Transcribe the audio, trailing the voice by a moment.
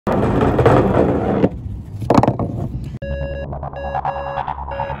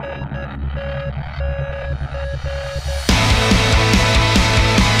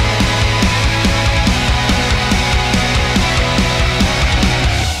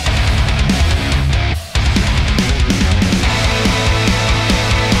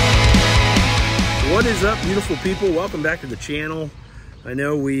is up, beautiful people? Welcome back to the channel. I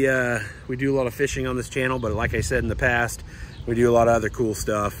know we do a lot of fishing on this channel, but like I said in the past, we do a lot of other cool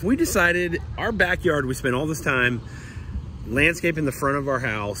stuff. We decided our backyard, we spent all this time landscaping the front of our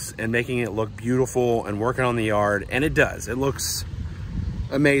house and making it look beautiful and working on the yard, and it does. It looks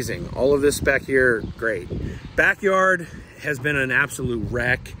amazing. All of this back here, great. Backyard has been an absolute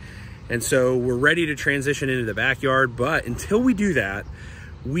wreck, and so we're ready to transition into the backyard, but until we do that,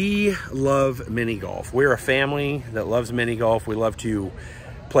 we love mini golf. We're a family that loves mini golf. We love to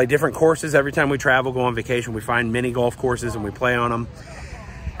play different courses. Every time we travel, go on vacation, we find mini golf courses and we play on them.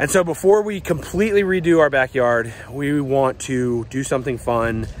 And so before we completely redo our backyard, we want to do something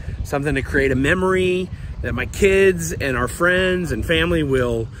fun, something to create a memory that my kids and our friends and family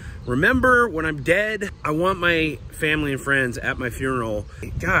will remember when I'm dead. I want my family and friends at my funeral.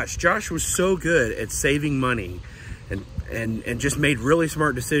 Gosh, Josh was so good at saving money and just made really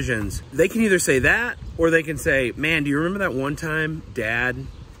smart decisions. They can either say that, or they can say, man, do you remember that one time Dad,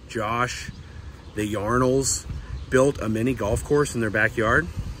 Josh, the Yarnells built a mini golf course in their backyard?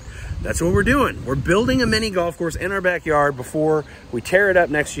 That's what we're doing. We're building a mini golf course in our backyard before we tear it up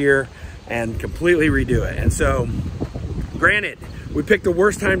next year and completely redo it. And so, granted, we picked the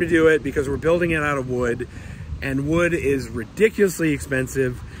worst time to do it because we're building it out of wood, and wood is ridiculously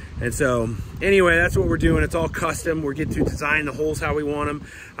expensive. And so anyway, that's what we're doing. It's all custom. We're getting to design the holes how we want them.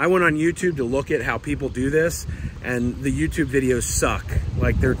 I went on YouTube to look at how people do this, and the YouTube videos suck.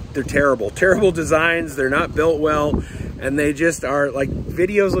 Like they're terrible designs. They're not built well, and they just are like,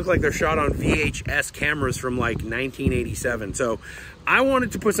 videos look like they're shot on VHS cameras from like 1987. So I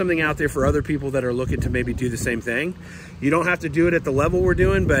wanted to put something out there for other people that are looking to maybe do the same thing. You don't have to do it at the level we're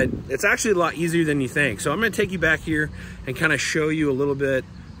doing, but it's actually a lot easier than you think. So I'm gonna take you back here and kind of show you a little bit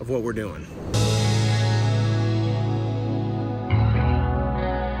of what we're doing.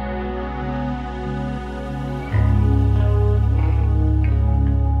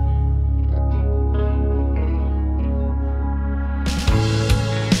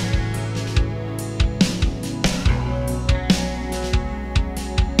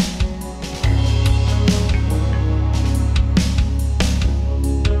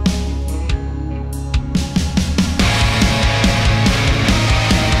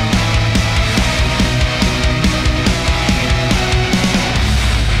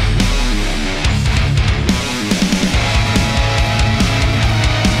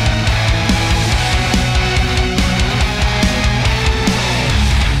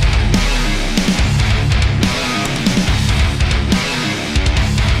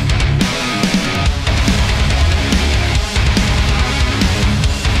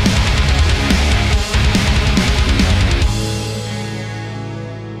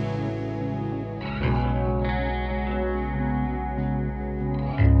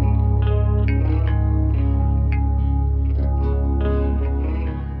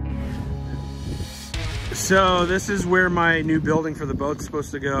 So this is where my new building for the boat's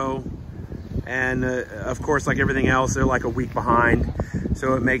supposed to go. And of course, like everything else, they're like a week behind.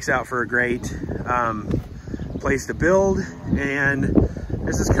 So it makes out for a great place to build. And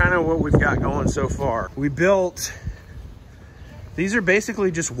this is kind of what we've got going so far. We built, these are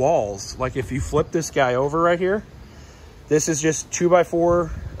basically just walls. Like if you flip this guy over right here, this is just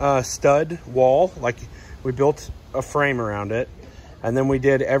 2x4 stud wall. Like we built a frame around it. And then we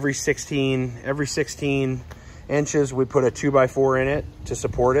did every 16 inches, we put a 2x4 in it to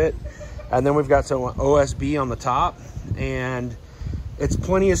support it. And then we've got some OSB on the top, and it's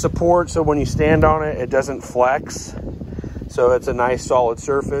plenty of support. So when you stand on it, it doesn't flex. So it's a nice solid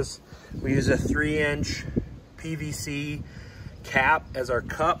surface. We use a 3-inch PVC cap as our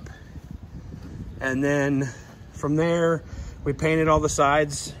cup. And then from there, we painted all the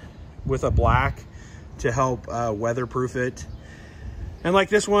sides with a black to help weatherproof it. And like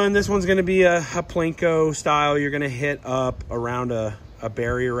this one's gonna be a Plinko style. You're gonna hit up around a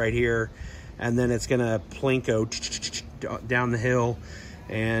barrier right here, and then it's gonna Plinko down the hill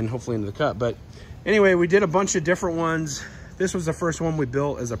and hopefully into the cup. But anyway, we did a bunch of different ones. This was the first one we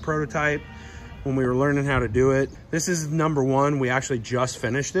built as a prototype when we were learning how to do it. This is number one. We actually just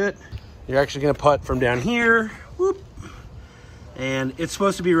finished it. You're actually gonna putt from down here, whoop, and it's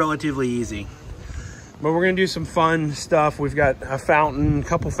supposed to be relatively easy. But we're gonna do some fun stuff. We've got a fountain, a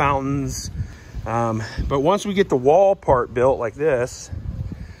couple fountains. But once we get the wall part built like this,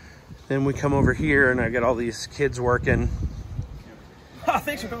 then we come over here and I got all these kids working. Oh,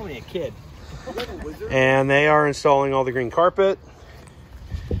 thanks for calling me a kid. And they are installing all the green carpet.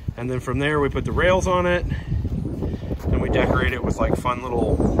 And then from there we put the rails on it. And we decorate it with like fun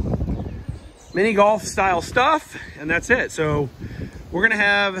little mini golf style stuff. And that's it. So we're gonna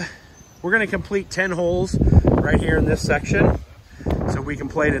have we're gonna complete 10 holes right here in this section so we can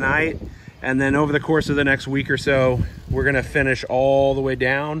play tonight. And then over the course of the next week or so, we're gonna finish all the way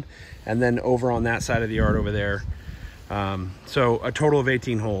down and then over on that side of the yard over there. So a total of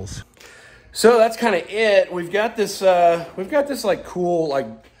 18 holes. So that's kind of it. We've got this like cool, like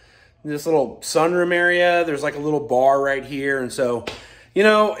this little sunroom area. There's like a little bar right here. And so, you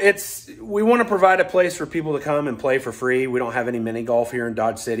know, we want to provide a place for people to come and play for free. We don't have any mini golf here in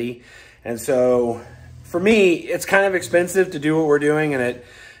Dodge City. And so for me, it's kind of expensive to do what we're doing. And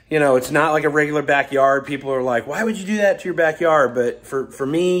you know, it's not like a regular backyard. People are like, why would you do that to your backyard? But for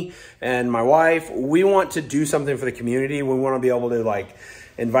me and my wife, we want to do something for the community. We want to be able to like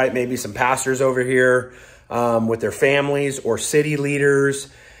invite maybe some pastors over here with their families or city leaders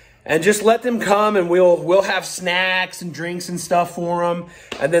and just let them come, and we'll have snacks and drinks and stuff for them.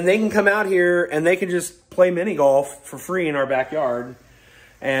 And then they can come out here and they can just play mini golf for free in our backyard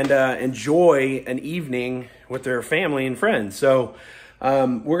and enjoy an evening with their family and friends. So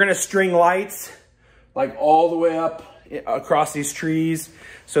we're going to string lights like all the way up across these trees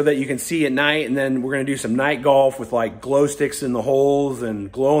so that you can see at night. And then we're going to do some night golf with like glow sticks in the holes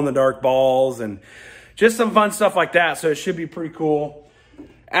and glow in the dark balls and just some fun stuff like that. So it should be pretty cool.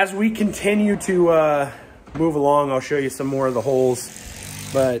 As we continue to move along, I'll show you some more of the holes,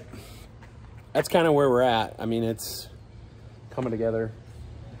 but that's kind of where we're at. I mean, it's coming together.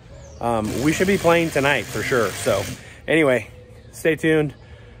 We should be playing tonight for sure. So anyway, stay tuned.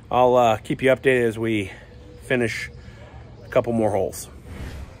 I'll keep you updated as we finish a couple more holes.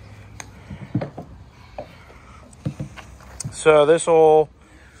 So this hole,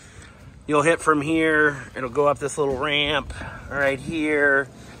 you'll hit from here. It'll go up this little ramp right here.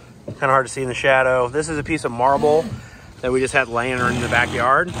 Kind of hard to see in the shadow. This is a piece of marble that we just had laying in the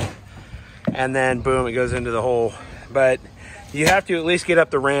backyard. And then boom, it goes into the hole. But you have to at least get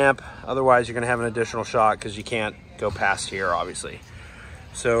up the ramp. Otherwise, you're going to have an additional shot because you can't go past here, obviously.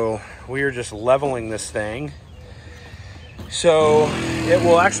 So we are just leveling this thing so it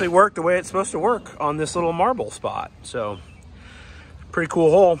will actually work the way it's supposed to work on this little marble spot. So pretty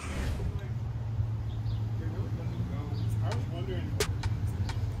cool hole.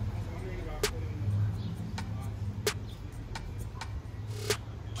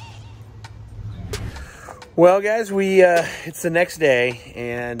 Well, guys, it's the next day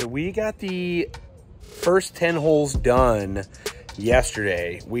and we got the first 10 holes done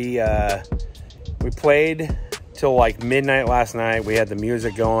yesterday. We played till like midnight last night. We had the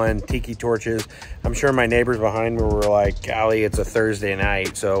music going, tiki torches. I'm sure my neighbors behind me were like, golly, it's a Thursday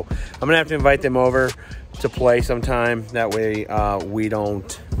night. So I'm gonna have to invite them over to play sometime. That way we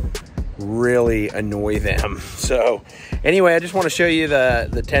don't really annoy them. So anyway, I just want to show you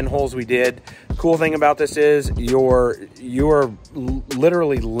the 10 holes we did. Cool thing about this is you are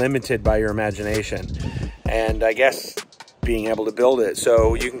literally limited by your imagination and I guess being able to build it.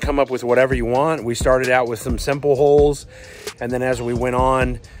 So you can come up with whatever you want. We started out with some simple holes, and then as we went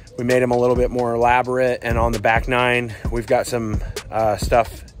on, we made them a little bit more elaborate. And on the back nine, we've got some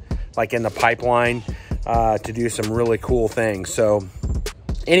stuff like in the pipeline to do some really cool things. So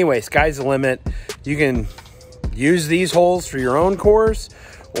anyway, sky's the limit. You can use these holes for your own course,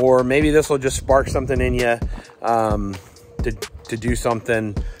 or maybe this will just spark something in you to do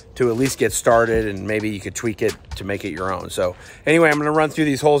something to at least get started, and maybe you could tweak it to make it your own. So anyway, I'm gonna run through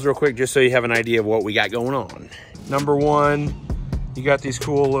these holes real quick just so you have an idea of what we got going on. Number one, you got these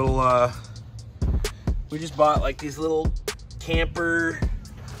cool little, we just bought like these little camper,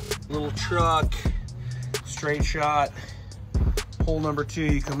 little truck, straight shot. Hole number two,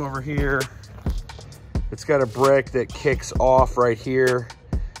 you come over here. It's got a brick that kicks off right here,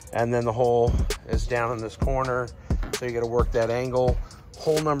 and then the hole is down in this corner. So you gotta work that angle.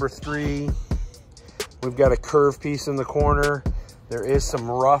 Hole number three, we've got a curved piece in the corner. There is some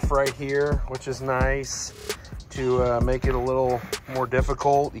rough right here, which is nice to make it a little more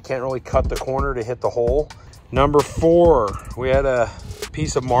difficult. You can't really cut the corner to hit the hole. Number four, we had a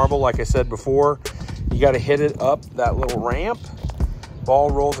piece of marble, like I said before. You got to hit it up that little ramp. Ball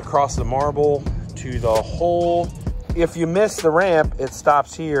rolls across the marble to the hole. If you miss the ramp, it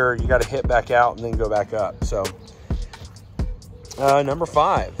stops here. You got to hit back out and then go back up. So number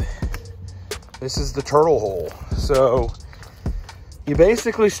five, this is the turtle hole. So you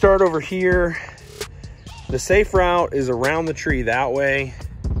basically start over here. The safe route is around the tree that way,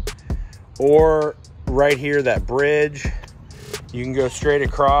 or right here, that bridge. You can go straight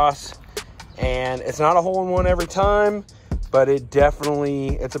across, and it's not a hole-in-one every time, but it's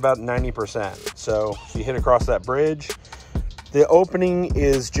about 90%. So if you hit across that bridge, the opening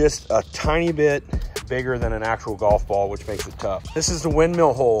is just a tiny bit bigger than an actual golf ball, which makes it tough. This is the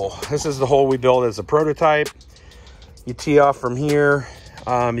windmill hole. This is the hole we built as a prototype. You tee off from here.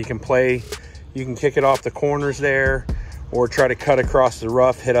 You can kick it off the corners there, or try to cut across the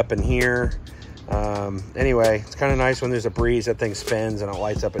rough, hit up in here. Anyway, it's kind of nice when there's a breeze. That thing spins and it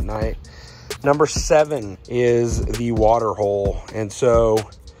lights up at night. Number 7 is the water hole. And so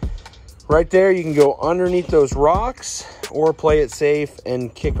right there, you can go underneath those rocks or play it safe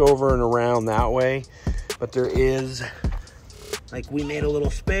and kick over and around that way. But there is, like, we made a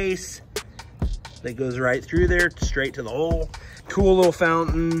little space that goes right through there, straight to the hole. Cool little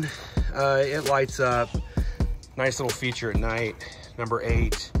fountain. It lights up. Nice little feature at night. Number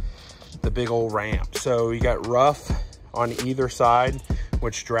 8, the big old ramp. So you got rough on either side,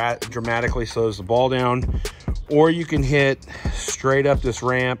 which dramatically slows the ball down. Or you can hit straight up this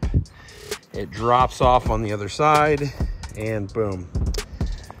ramp. It drops off on the other side, and boom.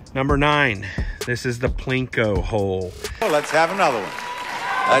 Number 9, this is the Plinko hole. Oh, let's have another one.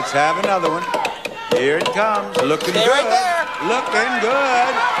 Let's have another one. Here it comes. Looking good. Right there. Looking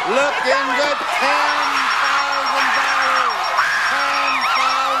good. Looking good.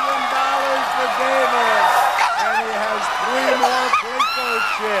 $10,000 for David. And he has 3 more Plinko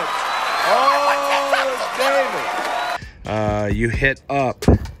chips. Oh, David. You hit up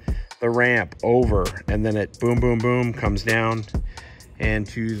the ramp over, and then it boom, boom, boom comes down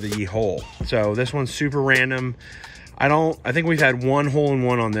into the hole. So this one's super random. I think we've had 1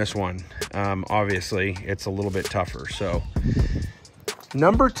 hole-in-one on this one. Obviously, it's a little bit tougher. So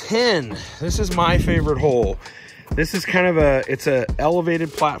number 10, this is my favorite hole. This is kind of it's a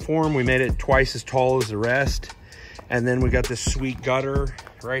elevated platform. We made it twice as tall as the rest. And then we got this sweet gutter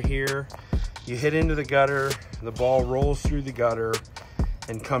right here. You hit into the gutter, the ball rolls through the gutter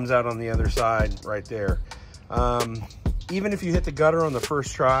and comes out on the other side right there. Even if you hit the gutter on the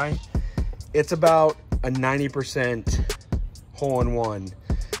first try, it's about a 90% hole-in-one.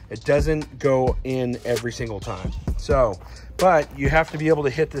 It doesn't go in every single time. So, but you have to be able to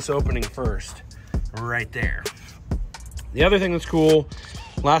hit this opening first, right there. The other thing that's cool,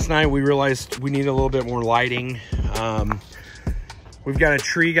 last night we realized we need a little bit more lighting. We've got a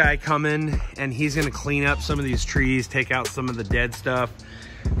tree guy coming, and he's gonna clean up some of these trees, take out some of the dead stuff.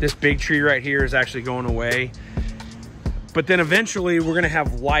 This big tree right here is actually going away. But then eventually we're gonna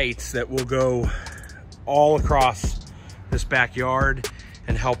have lights that will go all across this backyard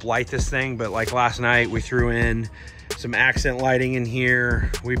and help light this thing. But like last night, we threw in some accent lighting in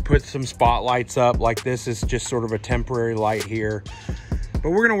here. We put some spotlights up. Like this is just sort of a temporary light here.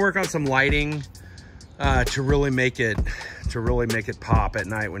 But we're gonna work on some lighting to really make it pop at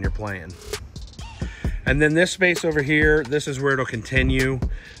night when you're playing. And then this space over here, this is where it'll continue.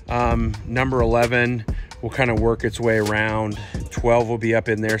 Number 11 will kind of work its way around. 12 will be up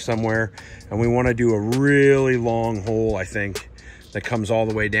in there somewhere. And we want to do a really long hole, I think, that comes all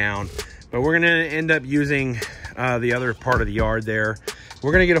the way down. But we're going to end up using the other part of the yard there.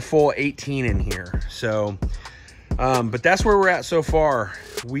 We're going to get a full 18 in here. So, but that's where we're at so far.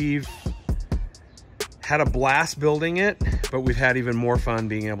 We've had a blast building it, but we've had even more fun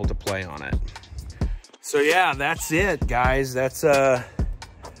being able to play on it. So yeah, that's it, guys. That's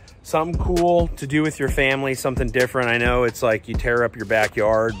something cool to do with your family, something different. I know it's like you tear up your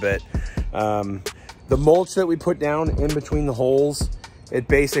backyard, but the mulch that we put down in between the holes, it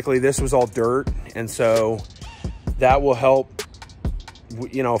basically, this was all dirt. And so that will help,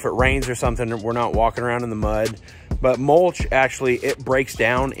 you know, if it rains or something, we're not walking around in the mud. But mulch, actually, it breaks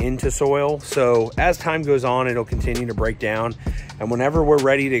down into soil. So as time goes on, it'll continue to break down. And whenever we're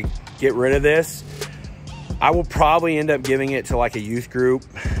ready to get rid of this, I will probably end up giving it to like a youth group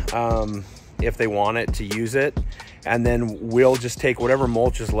if they want it to use it. And then we'll just take whatever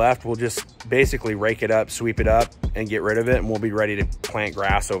mulch is left. We'll just basically rake it up, sweep it up, and get rid of it. And we'll be ready to plant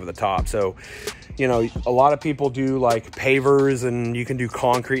grass over the top. So, you know, a lot of people do like pavers and you can do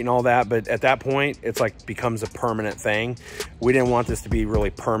concrete and all that. But at that point, it's like becomes a permanent thing. We didn't want this to be really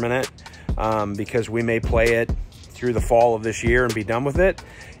permanent because we may play it through the fall of this year and be done with it.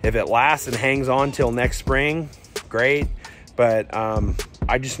 If it lasts and hangs on till next spring, great. But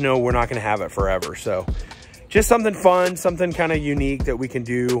I just know we're not gonna have it forever. So just something fun, something kind of unique that we can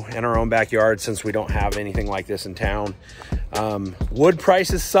do in our own backyard since we don't have anything like this in town. Wood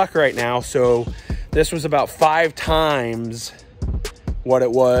prices suck right now. So this was about 5 times what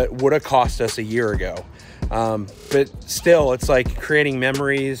it would have cost us a year ago. But still, it's like creating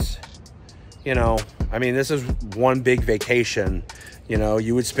memories, you know. I mean, this is one big vacation. You know,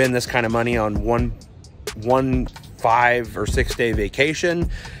 you would spend this kind of money on one 5 or 6 day vacation.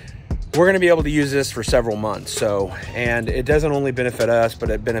 we're going to be able to use this for several months. So, and it doesn't only benefit us, but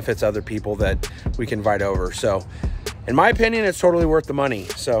it benefits other people that we can invite over. So in my opinion, it's totally worth the money.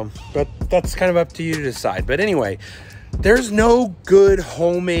 So, but that's kind of up to you to decide. But anyway, there's no good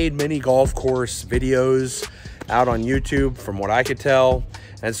homemade mini golf course videos out on YouTube from what I could tell.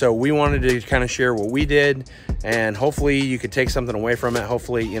 And so we wanted to kind of share what we did, and hopefully you could take something away from it.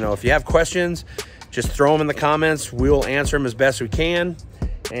 Hopefully, you know, if you have questions, just throw them in the comments. We'll answer them as best we can.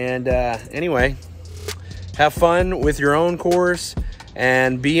 And anyway, have fun with your own course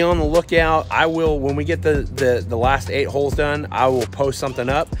and be on the lookout. I will, when we get the last 8 holes done, I will post something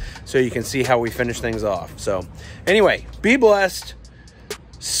up so you can see how we finish things off. So anyway, be blessed.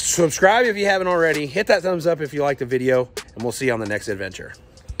 Subscribe if you haven't already. Hit that thumbs up if you like the video, and we'll see you on the next adventure.